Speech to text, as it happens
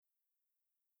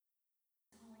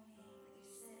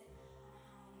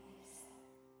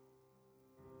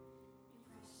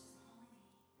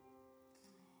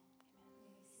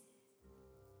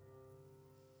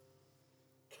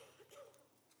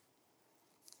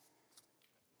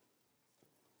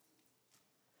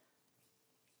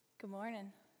Good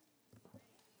morning.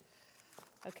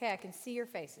 Okay, I can see your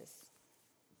faces.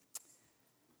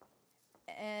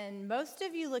 And most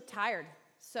of you look tired,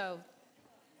 so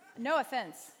no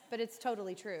offense, but it's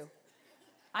totally true.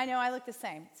 I know I look the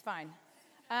same. It's fine.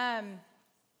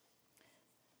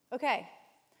 Okay,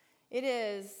 it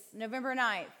is November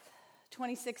 9th,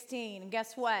 2016, and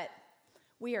guess what?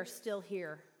 We are still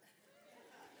here.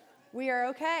 We are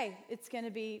okay. It's going to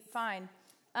be fine.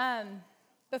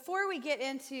 Before we get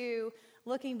into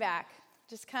looking back,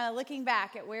 just kind of looking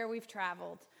back at where we've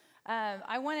traveled,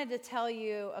 I wanted to tell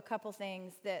you a couple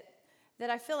things that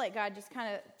I feel like God just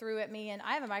kind of threw at me, and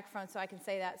I have a microphone so I can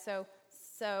say that, so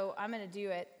I'm going to do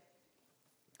it.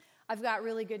 I've got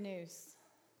really good news.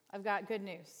 I've got good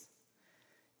news.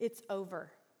 It's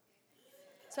over.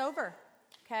 It's over,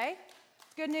 okay?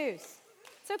 Good news.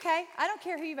 It's okay. I don't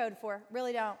care who you voted for.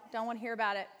 Really don't. Don't want to hear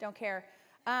about it. Don't care.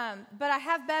 But I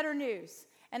have better news,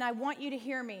 and I want you to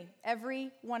hear me. Every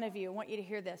one of you, I want you to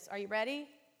hear this. Are you ready?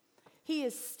 He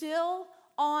is still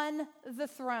on the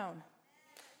throne.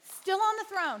 Still on the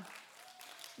throne.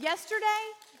 Yesterday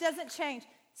doesn't change.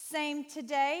 Same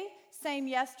today, same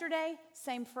yesterday,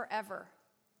 same forever.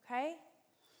 Okay?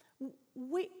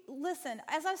 Listen,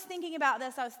 as I was thinking about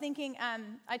this, I was thinking,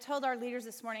 I told our leaders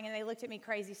this morning, and they looked at me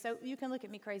crazy, so you can look at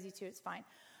me crazy too, it's fine.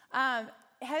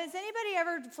 Has anybody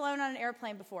ever flown on an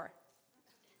airplane before?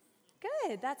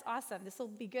 Good, that's awesome. This will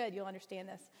be good, you'll understand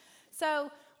this.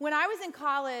 So when I was in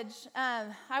college,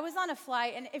 I was on a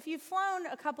flight, and if you've flown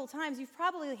a couple times, you've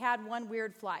probably had one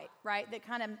weird flight, right, that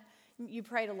kind of, you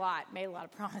prayed a lot, made a lot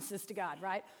of promises to God,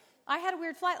 right? I had a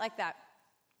weird flight like that.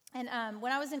 And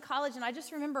when I was in college, and I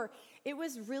just remember, it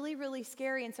was really, really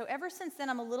scary. And so ever since then,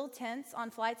 I'm a little tense on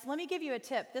flights. Let me give you a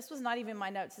tip. This was not even my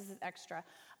notes. This is extra.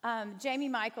 Jamie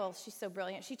Michaels, she's so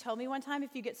brilliant. She told me one time,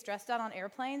 if you get stressed out on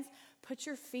airplanes, put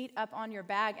your feet up on your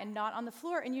bag and not on the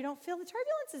floor, and you don't feel the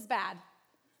turbulence as bad.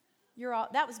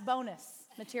 That was bonus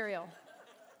material.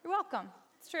 You're welcome.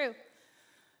 It's true.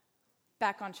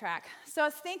 Back on track. So I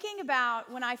was thinking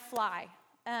about when I fly.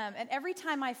 And every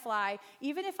time I fly,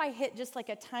 even if I hit just like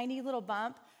a tiny little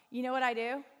bump, you know what I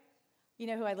do? You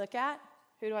know who I look at?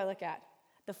 Who do I look at?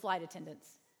 The flight attendants.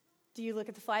 Do you look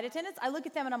at the flight attendants? I look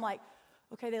at them and I'm like,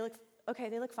 okay, they look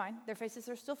fine. Their faces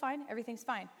are still fine. Everything's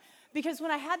fine. Because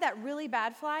when I had that really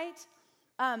bad flight,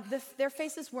 their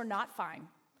faces were not fine.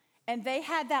 And they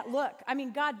had that look. I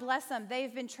mean, God bless them.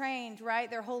 They've been trained, right,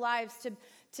 their whole lives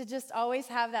to just always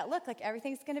have that look, like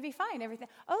everything's going to be fine. Everything.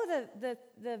 Oh, the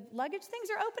luggage things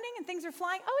are opening and things are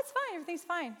flying. Oh, it's fine. Everything's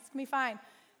fine. It's going to be fine.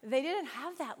 They didn't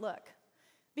have that look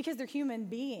because they're human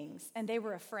beings, and they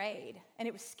were afraid, and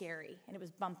it was scary, and it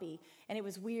was bumpy, and it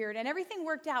was weird, and everything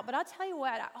worked out. But I'll tell you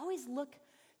what, I always look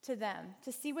to them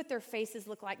to see what their faces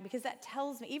look like, because that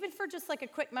tells me, even for just like a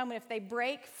quick moment, if they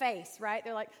break face, right,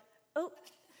 they're like, oh,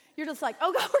 you're just like,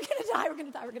 oh God, we're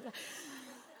going to die.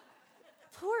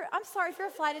 I'm sorry if you're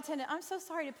a flight attendant. I'm so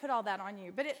sorry to put all that on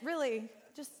you, but it really,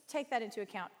 just take that into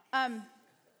account. As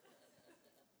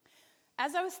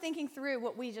I was thinking through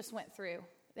what we just went through,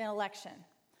 an election,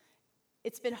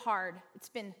 it's been hard. It's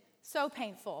been so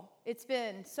painful. It's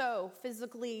been so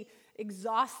physically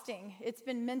exhausting. It's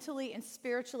been mentally and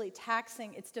spiritually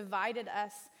taxing. It's divided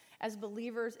us as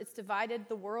believers. It's divided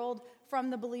the world from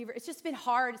the believer. It's just been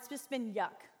hard. It's just been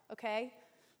yuck, okay?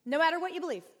 No matter what you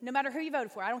believe, no matter who you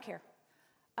voted for, I don't care.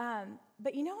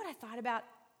 But you know what I thought about?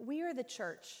 We are the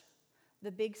church,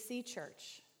 the Big C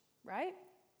church, right?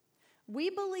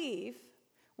 We believe,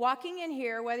 walking in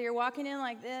here, whether you're walking in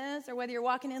like this or whether you're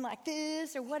walking in like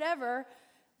this or whatever,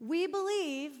 we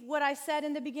believe what I said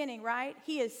in the beginning, right?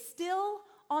 He is still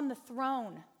on the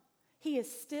throne. He is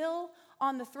still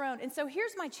on the throne. And so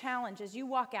here's my challenge as you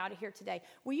walk out of here today.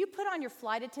 Will you put on your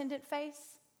flight attendant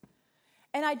face?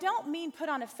 And I don't mean put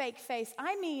on a fake face.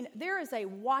 I mean there is a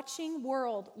watching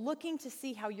world looking to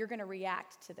see how you're going to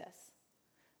react to this,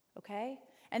 okay?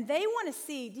 And they want to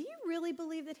see, do you really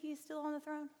believe that he's still on the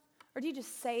throne? Or do you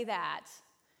just say that,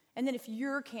 and then if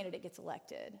your candidate gets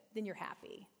elected, then you're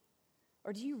happy?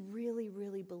 Or do you really,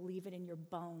 really believe it in your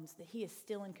bones that he is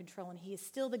still in control and he is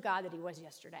still the God that he was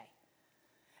yesterday?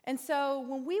 And so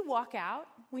when we walk out,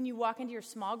 when you walk into your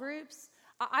small groups,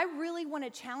 I really want to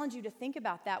challenge you to think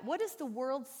about that. What is the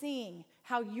world seeing?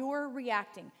 How you're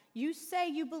reacting? You say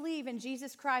you believe in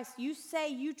Jesus Christ. You say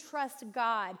you trust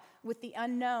God with the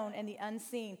unknown and the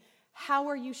unseen. How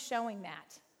are you showing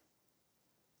that?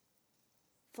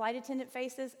 Flight attendant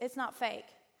faces, it's not fake.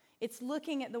 It's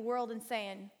looking at the world and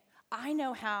saying, I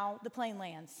know how the plane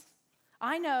lands.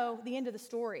 I know the end of the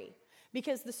story.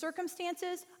 Because the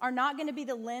circumstances are not going to be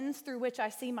the lens through which I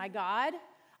see my God.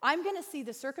 I'm going to see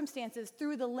the circumstances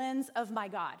through the lens of my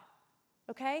God.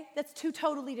 okay? That's two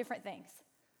totally different things.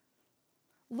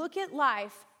 Look at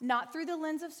life not through the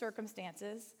lens of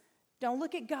circumstances. Don't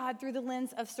look at God through the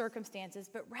lens of circumstances,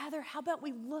 but rather, how about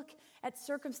we look at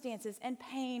circumstances and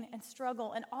pain and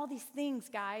struggle and all these things,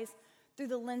 guys, through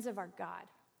the lens of our God.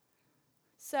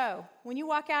 So, when you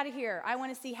walk out of here, I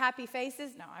want to see happy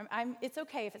faces. No, it's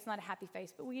okay if it's not a happy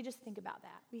face, but will you just think about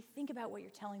that? Will you think about what you're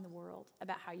telling the world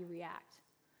about how you react?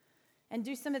 And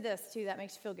do some of this, too. That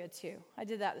makes you feel good, too. I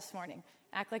did that this morning.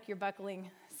 Act like you're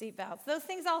buckling seatbelts. Those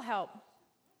things all help.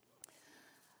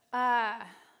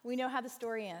 We know how the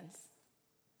story ends.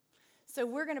 So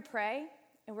we're going to pray,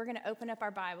 and we're going to open up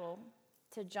our Bible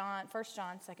to John, 1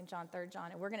 John, 2 John, 3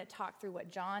 John, and we're going to talk through what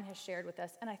John has shared with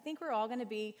us. And I think we're all going to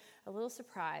be a little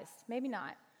surprised, maybe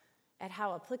not, at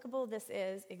how applicable this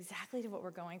is exactly to what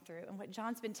we're going through and what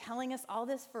John's been telling us all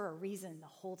this for a reason the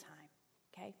whole time.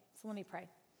 Okay? So let me pray.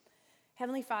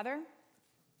 Heavenly Father,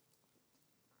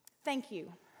 thank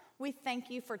you. We thank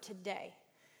you for today.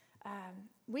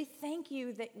 We thank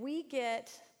you that we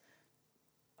get,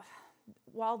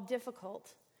 while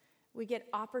difficult, we get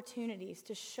opportunities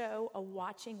to show a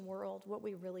watching world what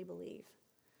we really believe.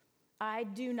 I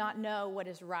do not know what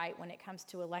is right when it comes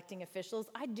to electing officials.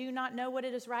 I do not know what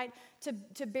it is right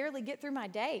to barely get through my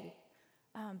day.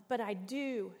 But I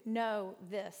do know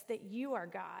this, that you are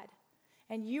God,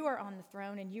 and you are on the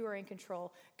throne, and you are in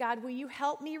control. God, will you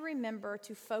help me remember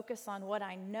to focus on what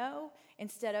I know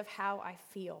instead of how I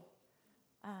feel?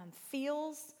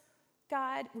 Feels,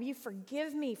 God, will you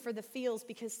forgive me for the feels,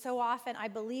 because so often I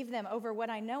believe them over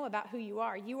what I know about who you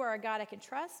are. You are a God I can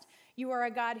trust. You are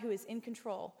a God who is in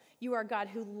control. You are a God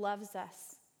who loves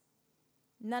us.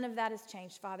 None of that has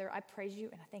changed, Father. I praise you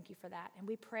and I thank you for that. And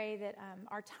we pray that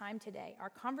our time today,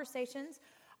 our conversations,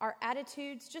 our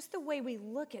attitudes, just the way we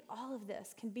look at all of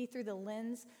this can be through the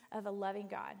lens of a loving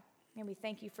God. And we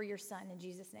thank you for your Son in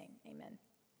Jesus' name. Amen.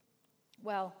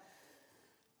 Well,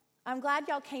 I'm glad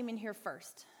y'all came in here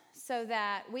first, so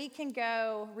that we can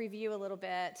go review a little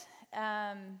bit.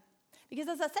 Because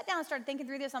as I sat down and started thinking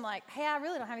through this, I'm like, hey, I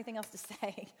really don't have anything else to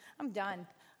say. I'm done.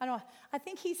 I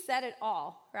think he said it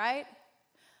all, right?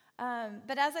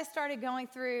 But as I started going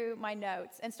through my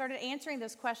notes and started answering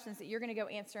those questions that you're going to go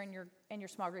answer in your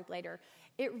small group later,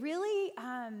 it really,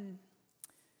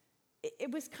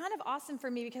 it was kind of awesome for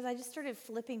me, because I just started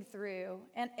flipping through,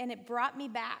 and it brought me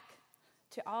back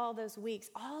to all those weeks,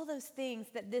 all those things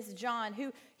that this John,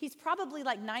 who he's probably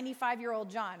like 95-year-old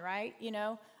John, right? You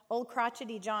know, old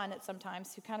crotchety John at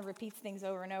sometimes, who kind of repeats things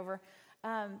over and over.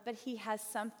 But he has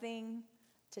something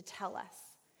to tell us.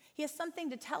 He has something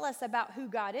to tell us about who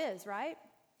God is, right?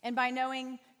 And by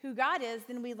knowing who God is,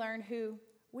 then we learn who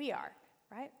we are,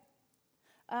 right?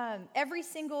 Every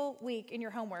single week in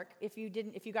your homework, if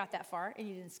you got that far and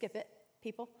you didn't skip it,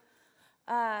 people,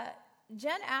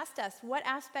 Jen asked us, what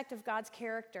aspect of God's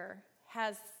character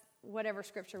has whatever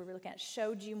scripture we were looking at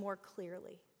showed you more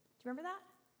clearly? Do you remember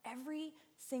that? Every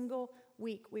single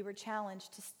week we were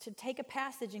challenged to take a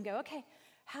passage and go, okay,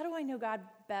 how do I know God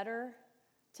better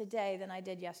today than I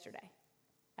did yesterday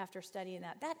after studying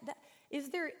that? Is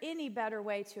there any better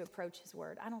way to approach his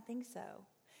word? I don't think so.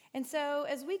 And so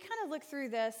as we kind of look through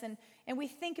this and we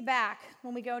think back,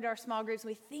 when we go into our small groups,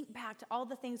 we think back to all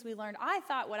the things we learned. I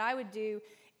thought what I would do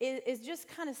is just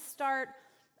kind of start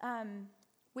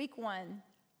week 1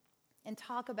 and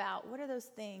talk about what are those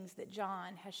things that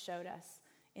John has showed us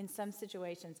in some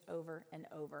situations over and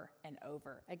over and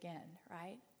over again,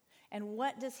 right? And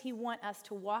what does he want us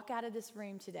to walk out of this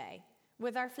room today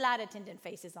with our flight attendant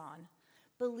faces on,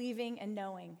 believing and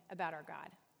knowing about our God?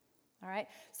 All right?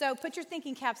 So put your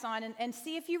thinking caps on and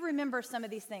see if you remember some of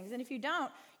these things. And if you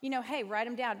don't, hey, write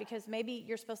them down, because maybe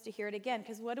you're supposed to hear it again.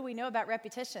 Because what do we know about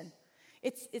repetition?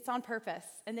 It's on purpose,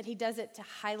 and that he does it to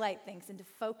highlight things and to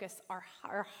focus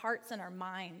our hearts and our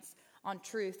minds on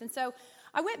truth. And so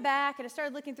I went back and I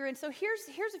started looking through, and so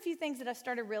here's a few things that I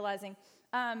started realizing.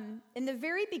 In the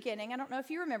very beginning, I don't know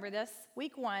if you remember this,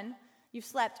 week 1, you've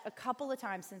slept a couple of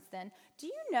times since then. Do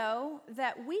you know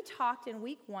that we talked in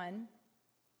week 1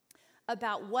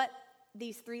 about what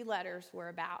these 3 letters were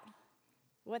about?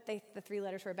 What the 3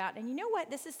 letters were about. And you know what?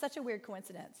 This is such a weird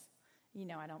coincidence.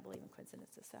 I don't believe in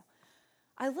coincidences, so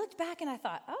I looked back and I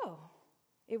thought, oh,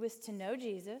 it was to know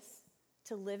Jesus,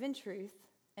 to live in truth,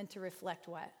 and to reflect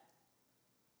what?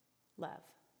 Love.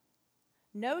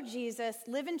 Know Jesus,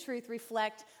 live in truth,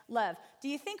 reflect love. Do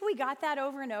you think we got that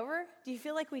over and over? Do you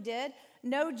feel like we did?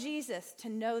 Know Jesus, to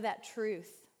know that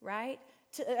truth, right?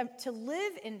 To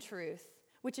live in truth,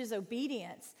 which is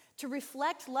obedience. To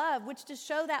reflect love, which to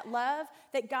show that love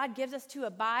that God gives us, to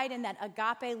abide in that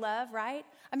agape love, right?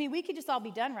 I mean, we could just all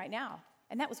be done right now.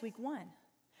 And that was week 1.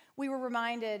 We were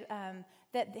reminded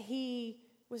that he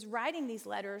was writing these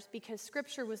letters because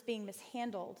Scripture was being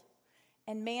mishandled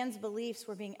and man's beliefs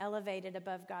were being elevated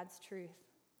above God's truth.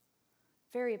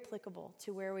 Very applicable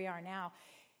to where we are now.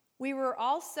 We were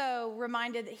also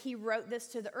reminded that he wrote this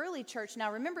to the early church.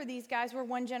 Now remember, these guys were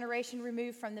one generation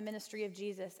removed from the ministry of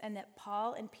Jesus, and that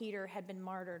Paul and Peter had been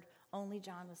martyred. Only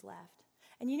John was left.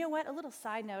 And you know what? A little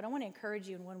side note, I want to encourage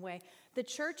you in one way. The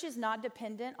church is not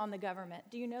dependent on the government.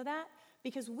 Do you know that?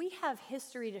 Because we have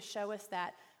history to show us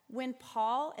that. When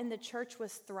Paul and the church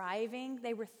was thriving,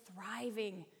 they were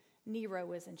thriving. Nero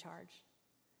was in charge.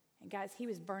 And guys, he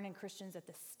was burning Christians at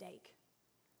the stake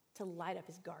to light up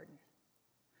his garden.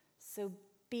 So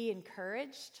be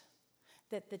encouraged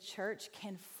that the church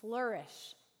can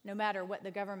flourish no matter what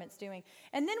the government's doing.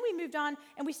 And then we moved on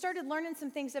and we started learning some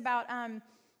things about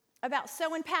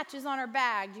sewing patches on our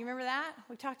bag. Do you remember that?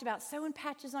 We talked about sewing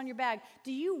patches on your bag.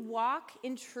 Do you walk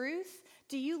in truth?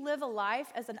 Do you live a life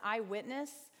as an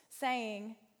eyewitness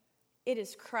saying, it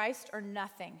is Christ or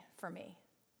nothing for me?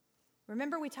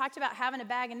 Remember, we talked about having a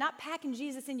bag and not packing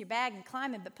Jesus in your bag and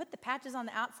climbing, but put the patches on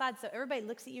the outside so everybody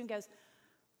looks at you and goes,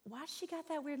 why she got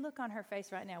that weird look on her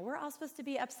face right now? We're all supposed to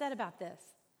be upset about this.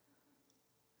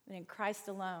 And in Christ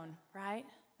alone, right?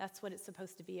 That's what it's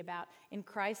supposed to be about. In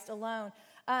Christ alone.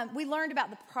 We learned about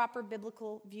the proper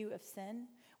biblical view of sin.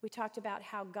 We talked about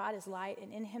how God is light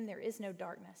and in him there is no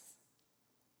darkness.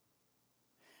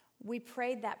 We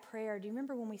prayed that prayer. Do you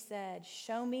remember when we said,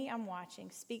 show me, I'm watching.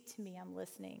 Speak to me, I'm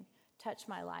listening. Touch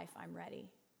my life, I'm ready.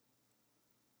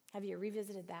 Have you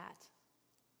revisited that?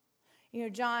 You know,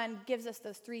 John gives us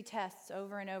those 3 tests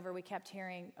over and over. We kept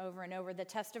hearing over and over. The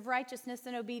test of righteousness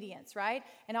and obedience, right?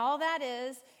 And all that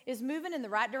is moving in the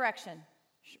right direction,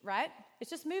 right? It's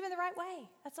just moving the right way.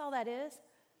 That's all that is.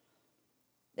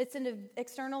 It's an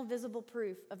external, visible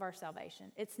proof of our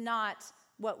salvation. It's not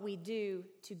what we do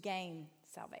to gain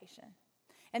salvation.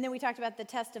 And then we talked about the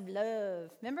test of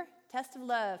love. Remember? Test of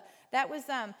love. That was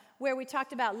where we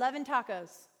talked about love and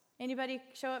tacos. Anybody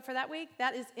show up for that week?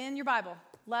 That is in your Bible.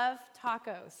 Love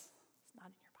tacos. It's not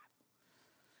in your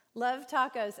Bible. Love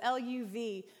tacos,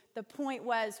 L-U-V. The point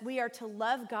was we are to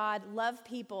love God, love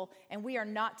people, and we are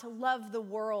not to love the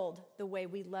world the way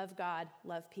we love God,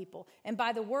 love people. And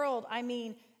by the world, I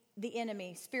mean the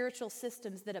enemy, spiritual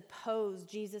systems that oppose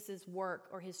Jesus' work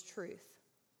or his truth.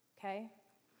 Okay?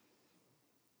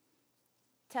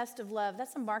 Test of love,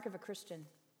 that's a mark of a Christian.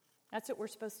 That's what we're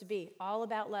supposed to be, all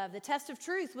about love. The test of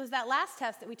truth was that last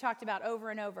test that we talked about over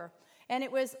and over. And it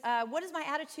was, what is my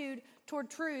attitude toward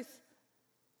truth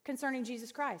concerning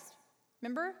Jesus Christ?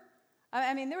 Remember?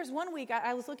 I mean, there was one week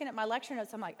I was looking at my lecture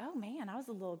notes. I'm like, oh, man, I was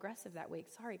a little aggressive that week.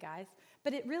 Sorry, guys.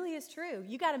 But it really is true.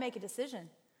 You got to make a decision.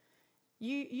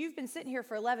 You've been sitting here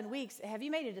for 11 weeks. Have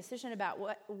you made a decision about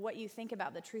what you think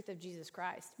about the truth of Jesus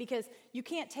Christ? Because you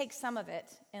can't take some of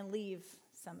it and leave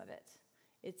some of it.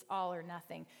 It's all or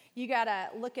nothing. You got to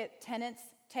look at tenets,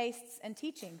 tastes, and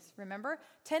teachings, remember?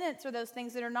 Tenets are those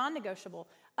things that are non-negotiable.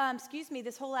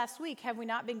 This whole last week, have we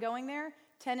not been going there?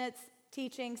 Tenets,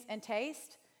 teachings, and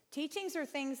taste. Teachings are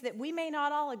things that we may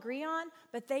not all agree on,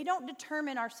 but they don't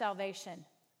determine our salvation.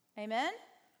 Amen?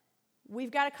 We've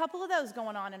got a couple of those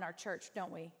going on in our church,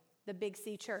 don't we? The Big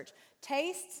C church.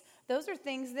 Tastes, those are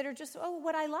things that are just,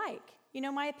 what I like. You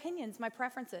know, my opinions, my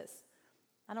preferences.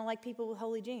 I don't like people with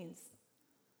holy jeans.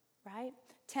 Right?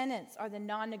 Tenets are the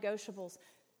non-negotiables.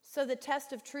 So the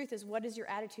test of truth is, what is your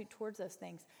attitude towards those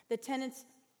things? The tenets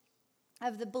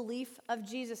of the belief of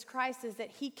Jesus Christ is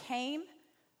that he came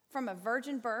from a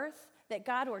virgin birth, that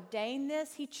God ordained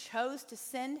this. He chose to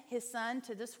send his son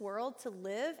to this world to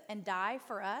live and die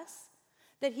for us.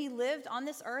 That he lived on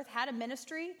this earth, had a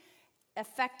ministry,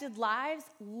 affected lives,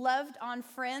 loved on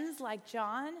friends like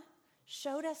John,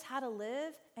 showed us how to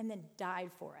live, and then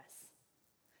died for us.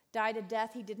 Died a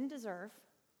death he didn't deserve.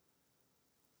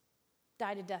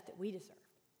 Died a death that we deserve.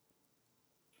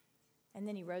 And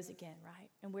then he rose again, right?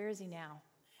 And where is he now?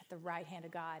 At the right hand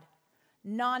of God.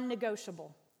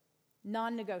 Non-negotiable.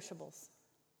 Non-negotiables.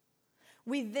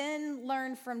 We then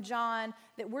learned from John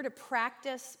that we're to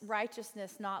practice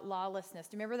righteousness, not lawlessness.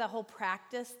 Do you remember that whole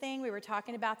practice thing? We were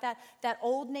talking about that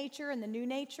old nature and the new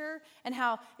nature, and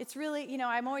how it's really,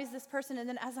 I'm always this person, and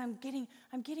then as I'm getting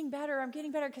better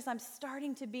because I'm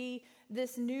starting to be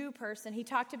this new person. He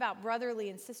talked about brotherly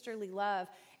and sisterly love,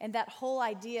 and that whole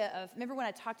idea of, remember when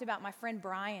I talked about my friend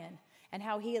Brian, and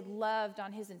how he had loved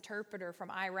on his interpreter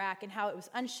from Iraq, and how it was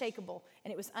unshakable,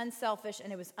 and it was unselfish,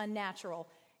 and it was unnatural.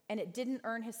 And it didn't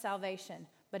earn his salvation,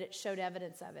 but it showed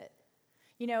evidence of it.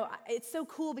 You know, it's so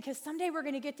cool because someday we're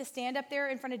going to get to stand up there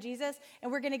in front of Jesus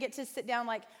and we're going to get to sit down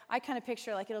like, I kind of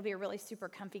picture like it'll be a really super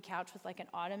comfy couch with like an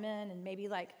ottoman and maybe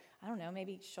like, I don't know,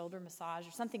 maybe shoulder massage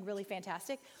or something really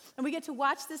fantastic. And we get to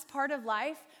watch this part of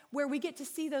life where we get to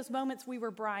see those moments we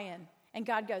were Brian. And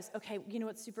God goes, okay, you know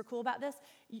what's super cool about this?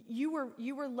 You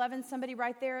were loving somebody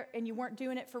right there and you weren't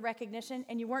doing it for recognition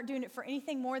and you weren't doing it for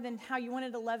anything more than how you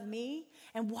wanted to love me.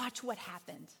 And watch what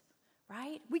happened.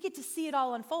 Right? We get to see it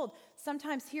all unfold.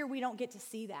 Sometimes here we don't get to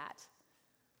see that,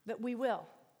 but we will.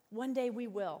 One day we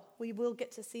will. We will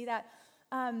get to see that.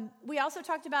 We also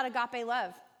talked about agape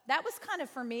love. That was kind of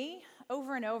for me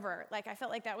over and over. Like I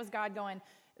felt like that was God going,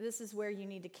 this is where you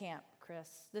need to camp, Kris.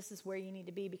 This is where you need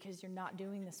to be because you're not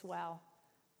doing this well.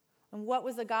 And what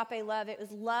was agape love? It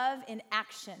was love in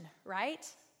action, right?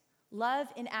 Love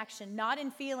in action, not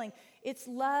in feeling. It's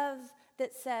love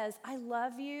that says, I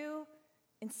love you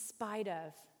in spite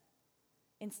of,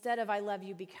 instead of I love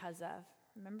you because of.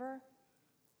 Remember?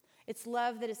 It's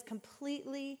love that is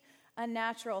completely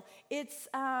unnatural. It's,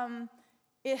 Remember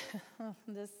the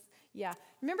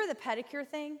pedicure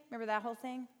thing? Remember that whole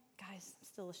thing? Guys, I'm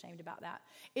still ashamed about that.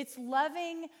 It's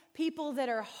loving people that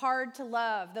are hard to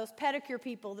love, those pedicure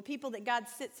people, the people that God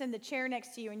sits in the chair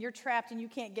next to you and you're trapped and you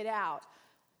can't get out.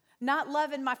 Not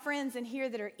loving my friends in here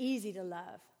that are easy to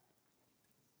love.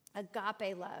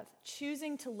 Agape love,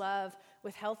 choosing to love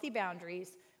with healthy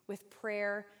boundaries, with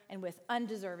prayer, and with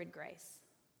undeserved grace.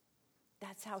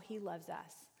 That's how he loves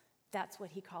us. That's what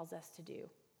he calls us to do.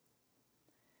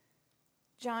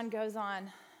 John goes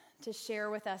on to share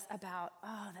with us about,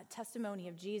 that testimony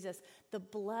of Jesus, the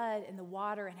blood and the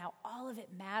water and how all of it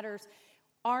matters.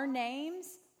 Our names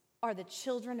are the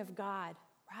children of God,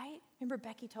 right? Remember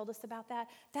Becky told us about that?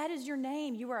 That is your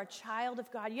name. You are a child of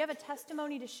God. You have a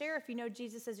testimony to share if you know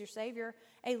Jesus as your Savior,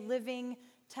 a living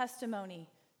testimony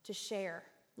to share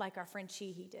like our friend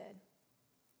Chihi did.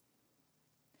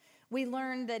 We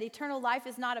learned that eternal life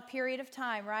is not a period of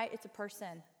time, right? It's a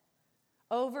person.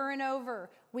 Over and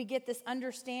over, we get this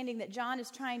understanding that John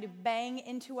is trying to bang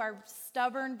into our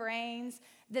stubborn brains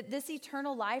that this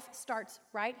eternal life starts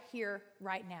right here,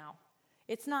 right now.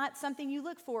 It's not something you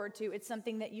look forward to. It's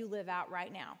something that you live out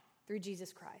right now through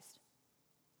Jesus Christ.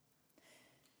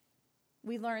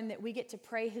 We learn that we get to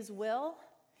pray his will.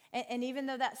 And even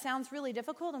though that sounds really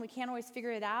difficult and we can't always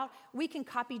figure it out, we can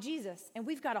copy Jesus. And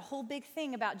we've got a whole big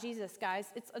thing about Jesus, guys.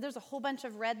 There's a whole bunch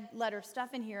of red letter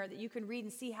stuff in here that you can read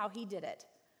and see how he did it.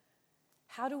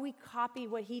 How do we copy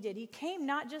what he did? He came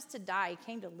not just to die, he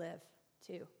came to live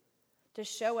too. To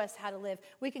show us how to live.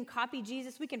 We can copy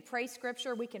Jesus. We can pray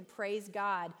scripture. We can praise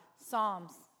God.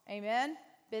 Psalms. Amen?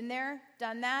 Been there,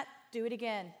 done that. Do it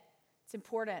again. It's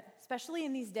important, especially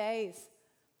in these days,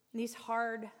 in these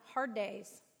hard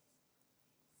days.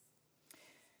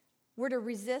 We're to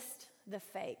resist the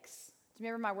fakes. Do you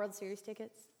remember my World Series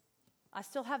tickets? I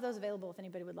still have those available if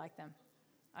anybody would like them.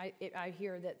 I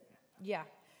hear that, yeah.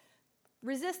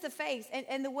 Resist the fakes.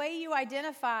 And the way you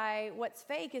identify what's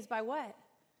fake is by what?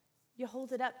 You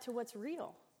hold it up to what's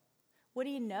real. What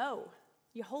do you know?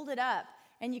 You hold it up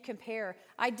and you compare.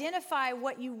 Identify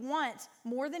what you want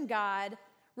more than God,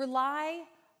 rely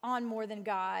on more than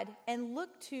God, and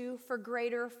look to for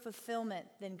greater fulfillment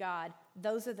than God.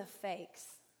 Those are the fakes.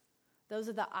 Those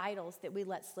are the idols that we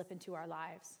let slip into our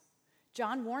lives.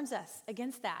 John warns us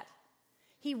against that.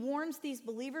 He warns these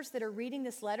believers that are reading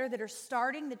this letter, that are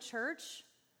starting the church,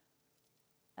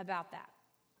 about that.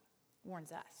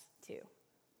 Warns us too.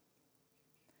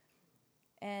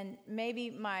 And maybe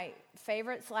my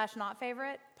favorite / not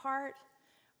favorite part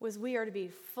was we are to be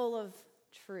full of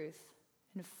truth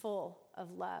and full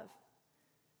of love.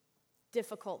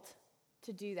 Difficult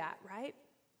to do that, right?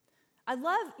 I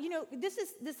love, this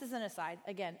is an aside,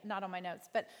 again, not on my notes,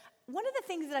 but one of the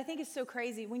things that I think is so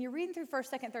crazy, when you're reading through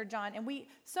 1st, 2nd, 3rd John, and we,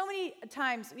 so many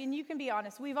times, and you can be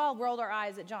honest, we've all rolled our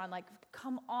eyes at John, like,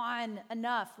 come on,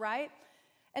 enough, right?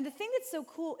 And the thing that's so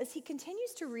cool is he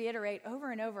continues to reiterate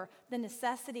over and over the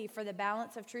necessity for the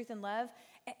balance of truth and love,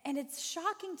 and it's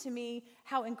shocking to me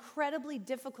how incredibly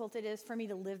difficult it is for me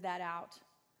to live that out.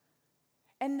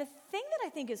 And the thing that I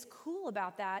think is cool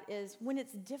about that is when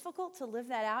it's difficult to live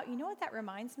that out, you know what that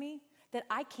reminds me? That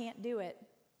I can't do it.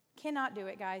 Cannot do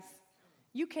it, guys.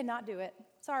 You cannot do it.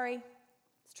 Sorry.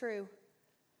 It's true.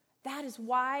 That is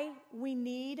why we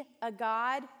need a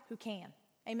God who can.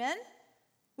 Amen?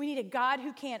 We need a God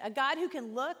who can. A God who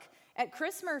can look at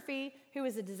Kris Murphy, who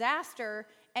is a disaster,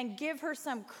 and give her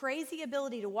some crazy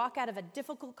ability to walk out of a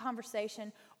difficult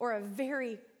conversation or a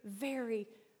very, very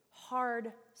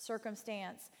hard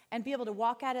circumstance and be able to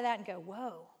walk out of that and go,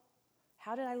 whoa,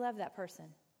 how did I love that person?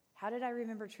 How did I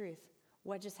remember truth?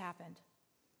 What just happened?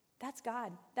 That's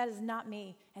God. That is not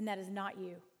me, and that is not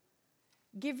you.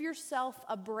 Give yourself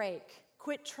a break.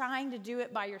 Quit trying to do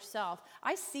it by yourself.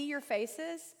 I see your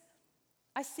faces.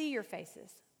 I see your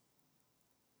faces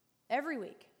every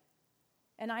week.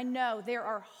 And I know there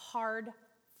are hard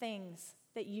things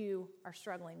that you are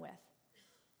struggling with.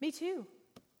 Me too.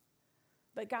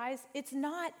 But guys, it's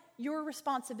not your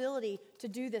responsibility to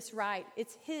do this right.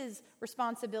 It's his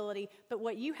responsibility. But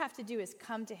what you have to do is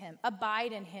come to him,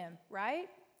 abide in him, right?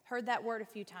 Heard that word a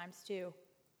few times too.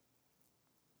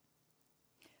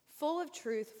 Full of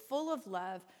truth, full of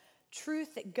love,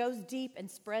 truth that goes deep and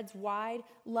spreads wide,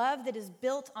 love that is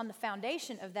built on the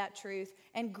foundation of that truth,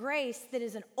 and grace that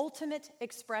is an ultimate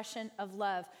expression of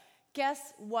love.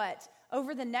 Guess what?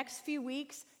 Over the next few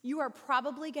weeks, you are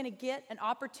probably going to get an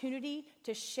opportunity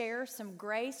to share some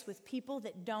grace with people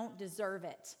that don't deserve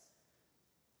it.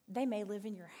 They may live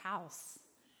in your house.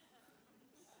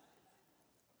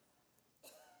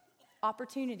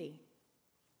 Opportunity,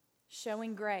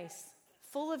 showing grace,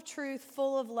 full of truth,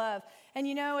 full of love. And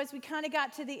as we kind of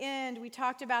got to the end, we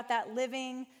talked about that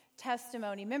living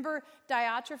testimony. Remember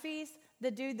Diotrephes,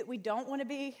 the dude that we don't want to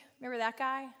be? Remember that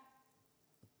guy?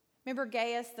 Remember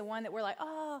Gaius, the one that we're like,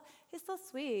 oh, he's so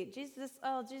sweet. Jesus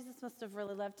must have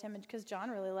really loved him because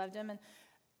John really loved him. And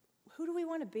who do we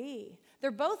want to be? They're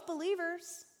both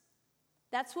believers.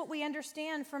 That's what we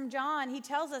understand from John. He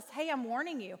tells us, hey, I'm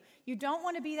warning you. You don't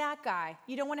want to be that guy.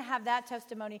 You don't want to have that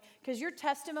testimony because your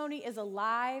testimony is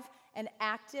alive and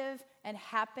active and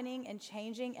happening and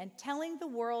changing and telling the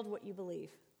world what you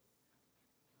believe.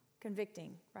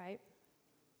 Convicting, right?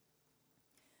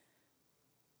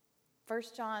 1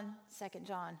 John, 2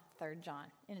 John, 3 John,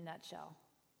 in a nutshell.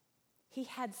 He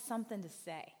had something to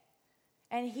say.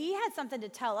 And he had something to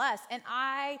tell us. And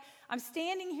I'm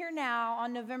standing here now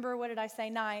on November,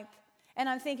 9th, and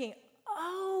I'm thinking,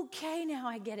 okay, now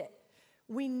I get it.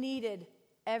 We needed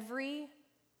every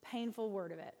painful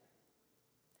word of it.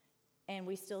 And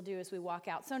we still do as we walk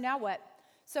out. So now what?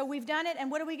 So we've done it,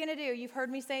 and what are we going to do? You've heard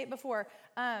me say it before.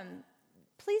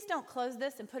 Please don't close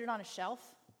this and put it on a shelf.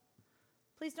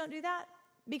 Please don't do that,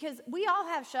 because we all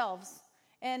have shelves,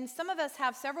 and some of us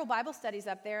have several Bible studies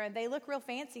up there, and they look real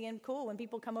fancy and cool when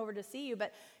people come over to see you,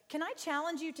 but can I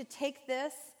challenge you to take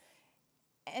this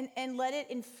and let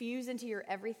it infuse into your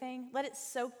everything? Let it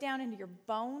soak down into your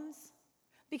bones,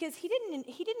 because he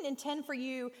didn't intend for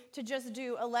you to just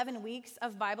do 11 weeks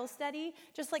of Bible study,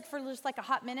 just like a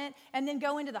hot minute, and then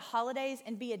go into the holidays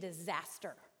and be a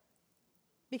disaster.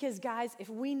 Because guys, if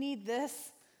we need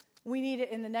this, we need it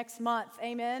in the next month.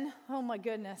 Amen? Oh my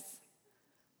goodness.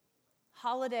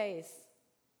 Holidays.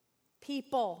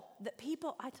 People.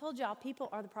 I told y'all, people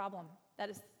are the problem.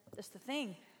 That's the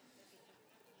thing.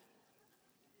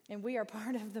 And we are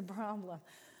part of the problem.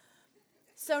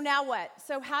 So now what?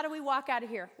 So how do we walk out of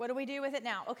here? What do we do with it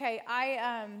now? Okay,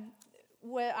 I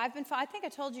think I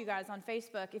told you guys on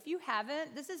Facebook. If you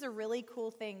haven't, this is a really cool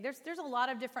thing. There's a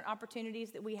lot of different opportunities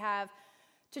that we have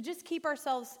to just keep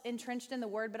ourselves entrenched in the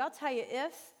Word. But I'll tell you,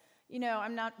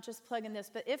 I'm not just plugging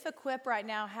this, but if Equip right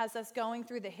now has us going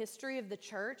through the history of the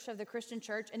church, of the Christian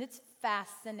church, and it's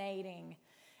fascinating.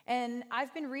 And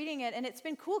I've been reading it, and it's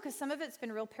been cool because some of it's been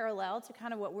real parallel to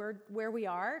kind of where we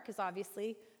are, because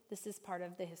obviously this is part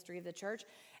of the history of the church.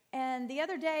 And the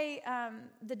other day,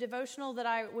 the devotional that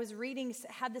I was reading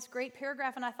had this great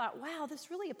paragraph, and I thought, wow,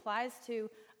 this really applies to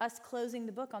us closing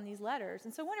the book on these letters.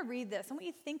 And so I want to read this. I want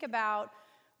you to think about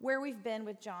where we've been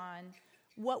with John,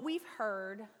 what we've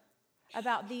heard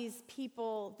about these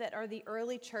people that are the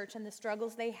early church and the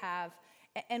struggles they have,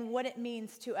 and what it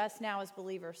means to us now as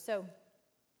believers. So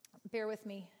bear with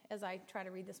me as I try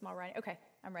to read this while writing. Okay,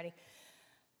 I'm ready.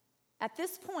 At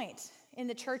this point in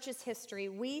the church's history,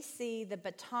 we see the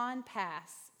baton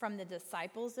pass from the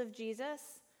disciples of Jesus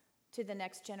to the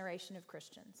next generation of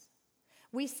Christians.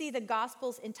 We see the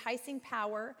gospel's enticing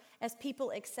power as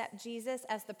people accept Jesus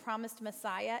as the promised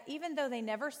Messiah, even though they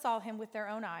never saw him with their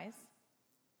own eyes.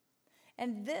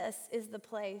 And this is the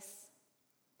place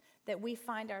that we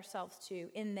find ourselves to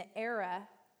in the era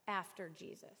after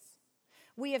Jesus.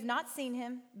 We have not seen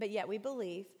him, but yet we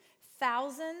believe.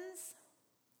 Thousands,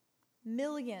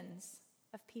 millions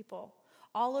of people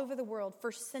all over the world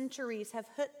for centuries have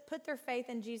put their faith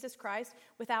in Jesus Christ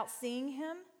without seeing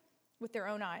him with their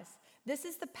own eyes. This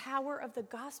is the power of the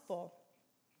gospel.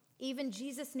 Even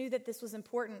Jesus knew that this was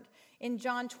important. In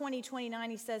John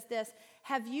 20:29, he says this,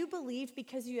 "Have you believed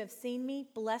because you have seen me?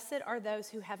 Blessed are those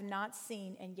who have not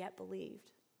seen and yet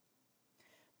believed."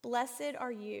 Blessed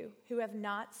are you who have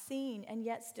not seen and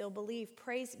yet still believe.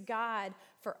 Praise God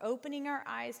for opening our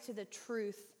eyes to the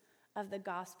truth of the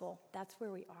gospel. That's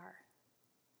where we are.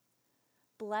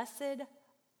 Blessed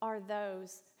are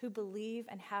those who believe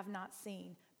and have not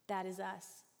seen. That is us.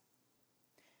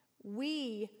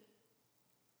 We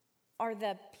are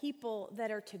the people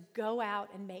that are to go out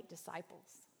and make disciples.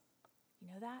 You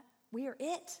know that? We are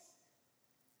it.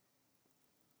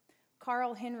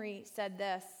 Carl Henry said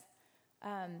this.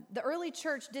 The early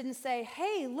church didn't say,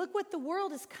 hey, look what the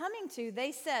world is coming to.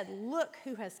 They said, look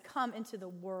who has come into the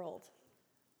world.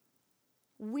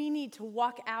 We need to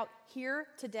walk out here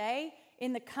today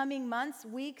in the coming months,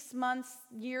 weeks, months,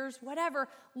 years, whatever,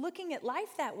 looking at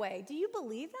life that way. Do you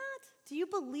believe that? Do you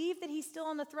believe that he's still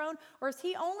on the throne? Or is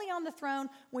he only on the throne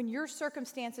when your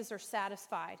circumstances are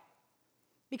satisfied?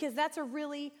 Because that's a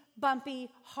really bumpy,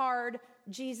 hard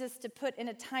Jesus to put in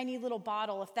a tiny little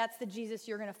bottle if that's the Jesus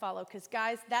you're going to follow. Because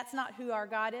guys, that's not who our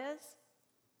God is.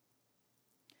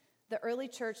 The early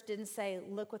church didn't say,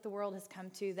 look what the world has come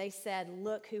to. They said,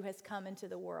 look who has come into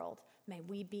the world. May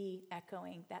we be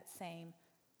echoing that same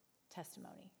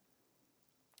testimony.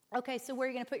 Okay, so where are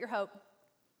you going to put your hope?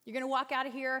 You're going to walk out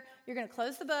of here. You're going to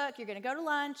close the book. You're going to go to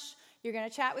lunch. You're going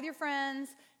to chat with your friends.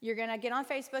 You're going to get on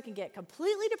Facebook and get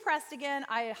completely depressed again.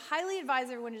 I highly advise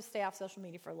everyone to just stay off social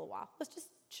media for a little while. Let's just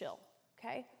chill,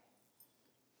 okay?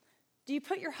 Do you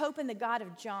put your hope in the God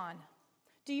of John?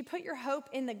 Do you put your hope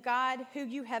in the God who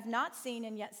you have not seen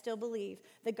and yet still believe?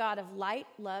 The God of light,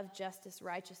 love, justice,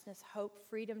 righteousness, hope,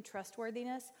 freedom,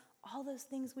 trustworthiness. All those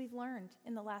things we've learned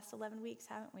in the last 11 weeks,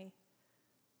 haven't we?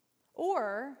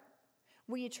 Or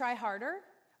will you try harder?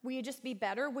 Will you just be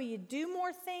better? Will you do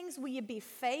more things? Will you be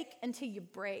fake until you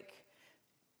break?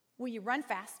 Will you run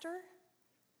faster?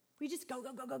 Will you just go?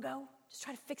 Just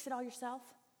try to fix it all yourself?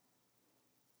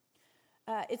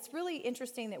 It's really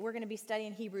interesting that we're going to be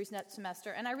studying Hebrews next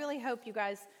semester, and I really hope you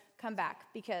guys come back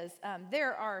because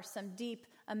there are some deep,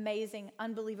 amazing,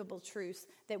 unbelievable truths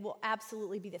that will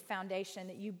absolutely be the foundation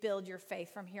that you build your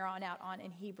faith from here on out on in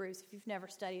Hebrews if you've never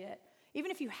studied it.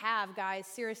 Even if you have, guys,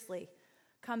 seriously,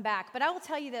 come back. But I will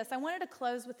tell you this. I wanted to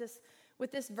close with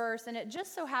this verse, and it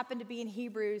just so happened to be in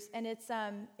Hebrews, and it's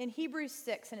in Hebrews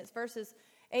 6, and it's verses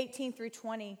 18 through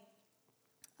 20.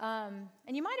 And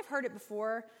you might have heard it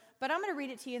before, but I'm going to read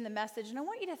it to you in the Message, and I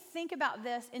want you to think about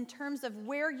this in terms of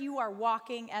where you are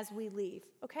walking as we leave,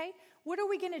 okay? What are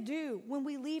we going to do when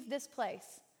we leave this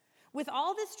place? With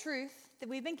all this truth that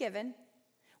we've been given,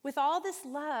 with all this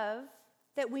love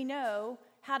that we know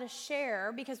how to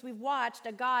share because we've watched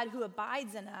a God who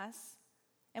abides in us,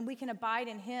 and we can abide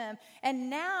in him, and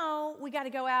now we got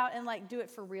to go out and do it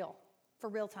for real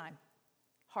time.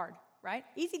 Hard, right?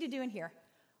 Easy to do in here,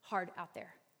 hard out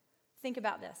there. Think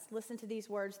about this. Listen to these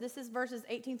words. This is verses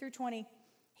 18 through 20,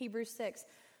 Hebrews 6.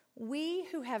 We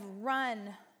who have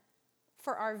run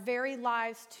for our very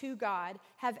lives to God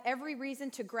have every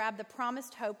reason to grab the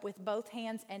promised hope with both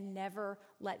hands and never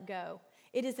let go.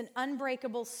 It is an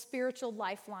unbreakable spiritual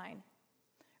lifeline,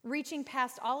 reaching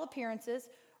past all appearances,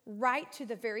 right to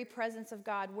the very presence of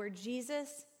God, where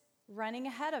Jesus, running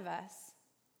ahead of us,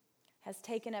 has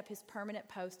taken up his permanent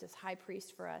post as high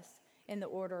priest for us in the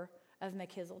order of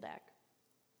Melchizedek.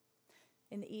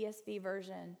 In the ESV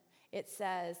version, it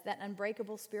says that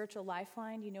unbreakable spiritual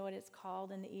lifeline, you know what it's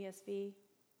called in the ESV?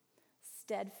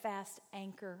 Steadfast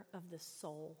anchor of the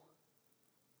soul.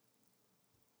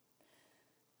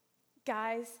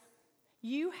 Guys,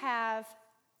 you have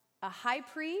a high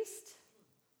priest,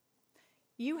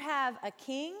 you have a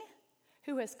king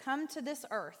who has come to this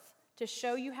earth to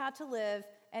show you how to live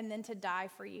and then to die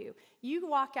for you. You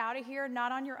walk out of here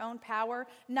not on your own power,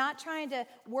 not trying to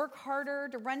work harder,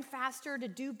 to run faster, to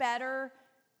do better.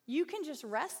 You can just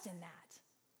rest in that.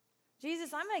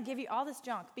 Jesus, I'm going to give you all this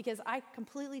junk because I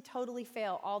completely, totally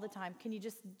fail all the time. Can you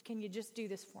just do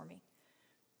this for me?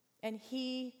 And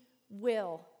he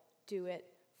will do it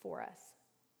for us.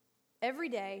 Every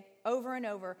day, over and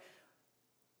over.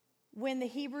 When the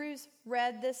Hebrews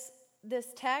read this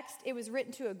text, it was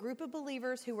written to a group of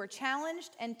believers who were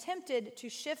challenged and tempted to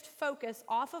shift focus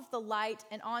off of the light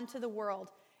and onto the world.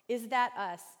 Is that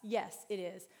us? Yes, it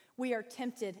is. We are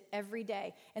tempted every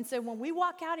day. And so when we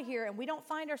walk out of here and we don't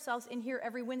find ourselves in here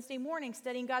every Wednesday morning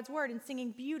studying God's word and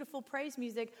singing beautiful praise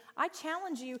music, I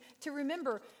challenge you to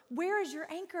remember, where is your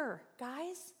anchor,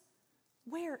 guys?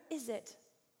 Where is it?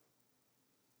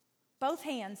 Both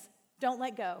hands, don't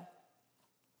let go.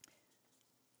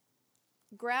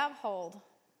 Grab hold.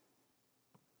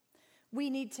 We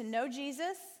need to know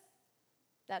Jesus.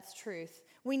 That's truth.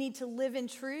 We need to live in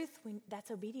truth.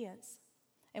 That's obedience.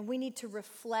 And we need to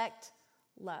reflect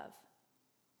love.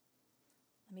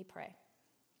 Let me pray.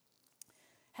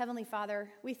 Heavenly Father,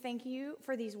 we thank you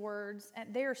for these words.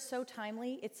 And they are so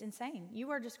timely. It's insane.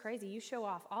 You are just crazy. You show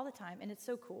off all the time, and it's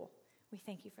so cool. We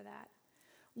thank you for that.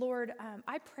 Lord,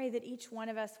 I pray that each one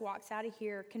of us walks out of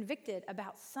here convicted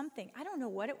about something. I don't know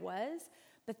what it was,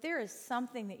 but there is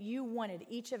something that you wanted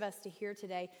each of us to hear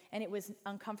today, and it was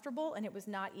uncomfortable and it was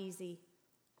not easy.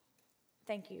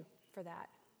 Thank you for that.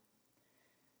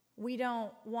 We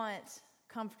don't want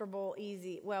comfortable,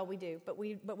 easy. Well, we do, but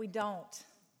we don't.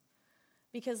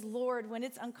 Because, Lord, when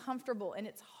it's uncomfortable and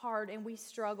it's hard and we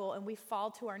struggle and we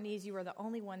fall to our knees, you are the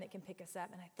only one that can pick us up,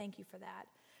 and I thank you for that.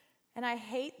 And I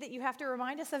hate that you have to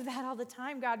remind us of that all the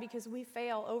time, God, because we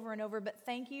fail over and over. But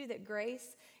thank you that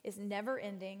grace is never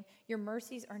ending. Your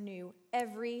mercies are new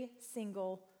every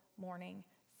single morning.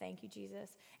 Thank you,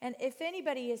 Jesus. And if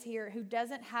anybody is here who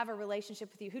doesn't have a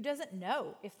relationship with you, who doesn't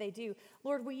know if they do,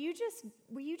 Lord, will you just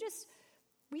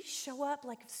we show up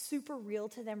like super real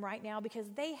to them right now, because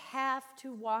they have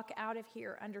to walk out of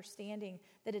here understanding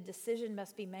that a decision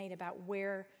must be made about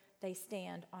where they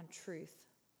stand on truth.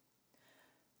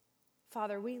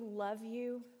 Father, we love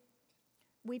you.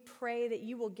 We pray that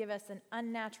you will give us an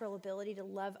unnatural ability to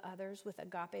love others with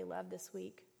agape love this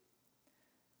week.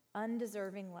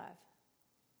 Undeserving love.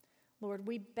 Lord,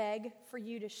 we beg for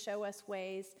you to show us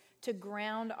ways to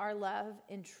ground our love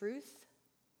in truth.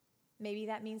 Maybe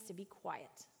that means to be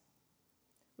quiet.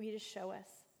 Will you just show us?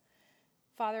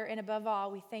 Father, and above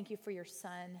all, we thank you for your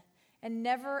Son, and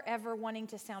never, ever wanting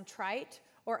to sound trite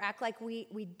or act like we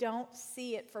don't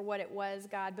see it for what it was,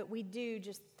 God, but we do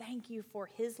just thank you for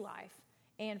his life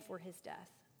and for his death.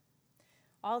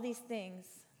 All these things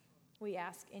we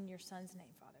ask in your Son's name,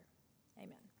 Father.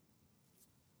 Amen.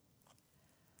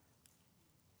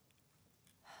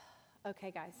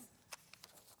 Okay, guys.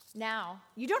 Now,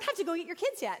 you don't have to go get your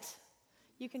kids yet.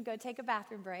 You can go take a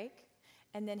bathroom break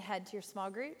and then head to your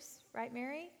small groups, right,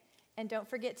 Mary? And don't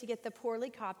forget to get the poorly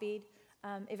copied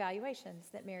evaluations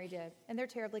that Mary did. And they're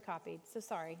terribly copied, so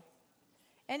sorry.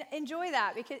 And enjoy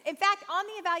that, because, in fact, on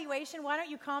the evaluation, why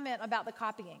don't you comment about the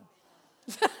copying?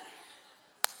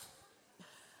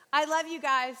 I love you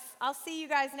guys. I'll see you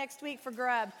guys next week for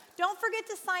Grub. Don't forget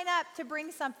to sign up to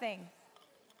bring something,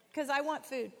 because I want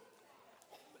food.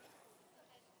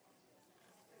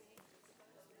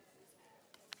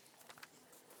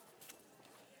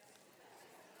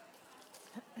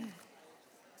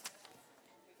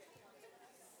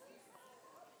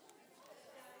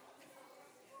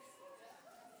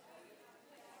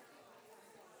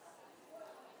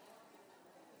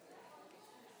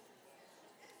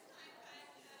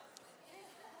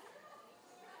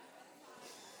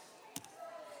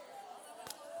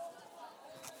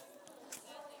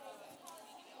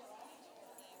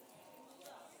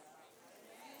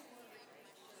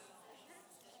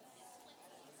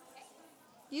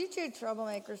 You two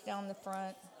troublemakers down the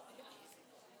front.